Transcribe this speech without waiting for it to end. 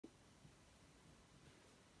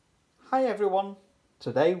Hi everyone,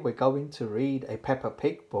 today we're going to read a Peppa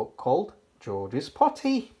Pig book called George's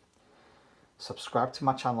Potty. Subscribe to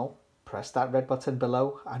my channel, press that red button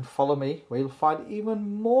below and follow me where you'll find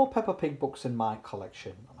even more Peppa Pig books in my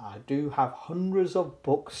collection. I do have hundreds of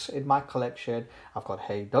books in my collection. I've got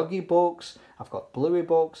Hey Doggy books, I've got Bluey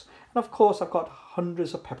books, and of course I've got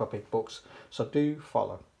hundreds of Peppa Pig books, so do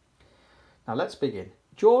follow. Now let's begin.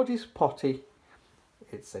 George's Potty.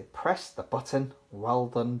 It's a press the button, well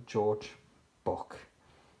done George book.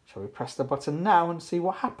 Shall we press the button now and see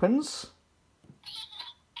what happens?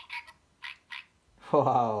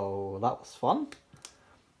 Wow, that was fun.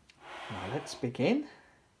 Now let's begin.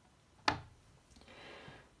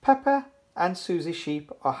 Peppa and Susie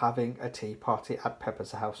Sheep are having a tea party at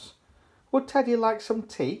Peppa's house. Would Teddy like some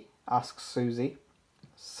tea? Asks Susie.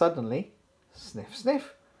 Suddenly, sniff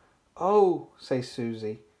sniff. Oh, says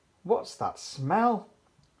Susie. What's that smell?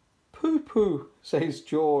 Poo-poo, says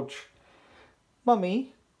George.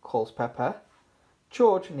 Mummy, calls Peppa.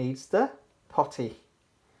 George needs the potty.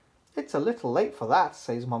 It's a little late for that,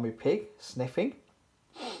 says Mummy Pig, sniffing.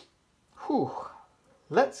 Whew,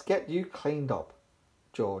 let's get you cleaned up,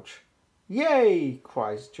 George. Yay,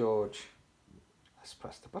 cries George. Let's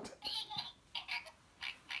press the button.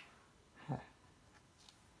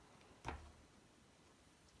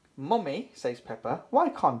 Mummy, says Peppa, why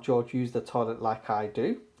can't George use the toilet like I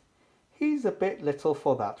do? He's a bit little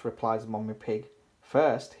for that, replies Mummy Pig.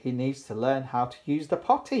 First, he needs to learn how to use the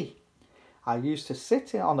potty. I used to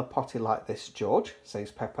sit on a potty like this, George,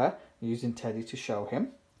 says Peppa, using Teddy to show him.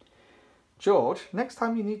 George, next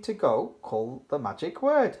time you need to go, call the magic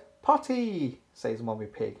word. Potty, says Mummy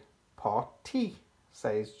Pig. Potty,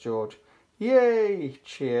 says George. Yay,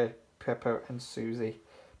 cheer Peppa and Susie.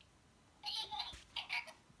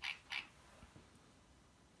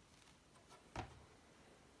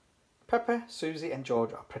 Peppa, Susie and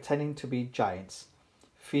George are pretending to be giants.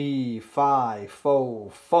 Fee, fi, fo,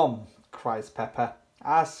 fum, cries Peppa.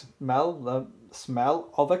 I smell the smell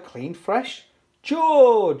of a clean fresh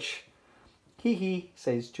George. Hee hee,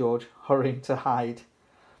 says George, hurrying to hide.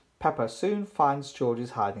 Peppa soon finds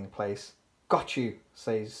George's hiding place. Got you,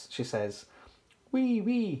 she says. Wee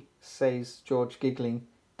wee, says George, giggling.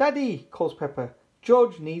 Daddy, calls Peppa.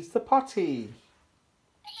 George needs the potty.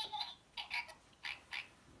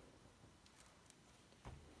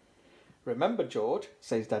 Remember, George,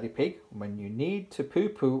 says Daddy Pig, when you need to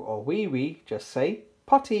poo-poo or wee-wee, just say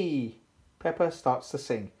potty. Peppa starts to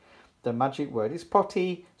sing. The magic word is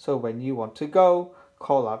potty, so when you want to go,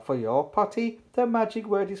 call out for your potty. The magic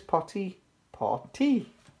word is potty.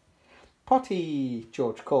 Potty. Potty,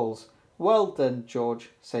 George calls. Well done,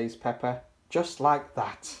 George, says Peppa. Just like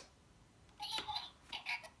that.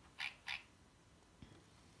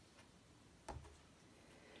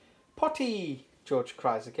 Potty, George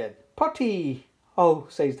cries again. Potty! Oh,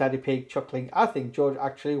 says Daddy Pig, chuckling. I think George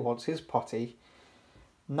actually wants his potty.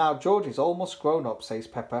 Now George is almost grown up, says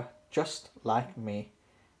Peppa, just like me.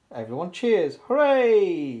 Everyone cheers.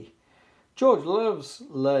 Hooray! George loves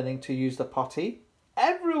learning to use the potty.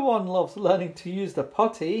 Everyone loves learning to use the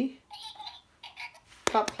potty.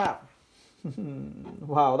 Clap, clap.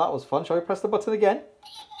 Wow, that was fun. Shall we press the button again?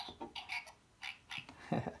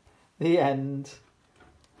 The end.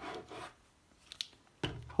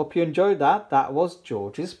 Hope you enjoyed that. That was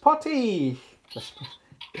George's Potty.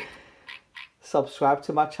 Subscribe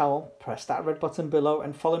to my channel, press that red button below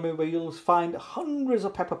and follow me where you'll find hundreds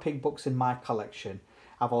of Peppa Pig books in my collection.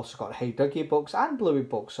 I've also got Hey Doggy books and Bluey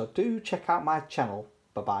books, so do check out my channel.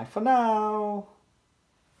 Bye bye for now.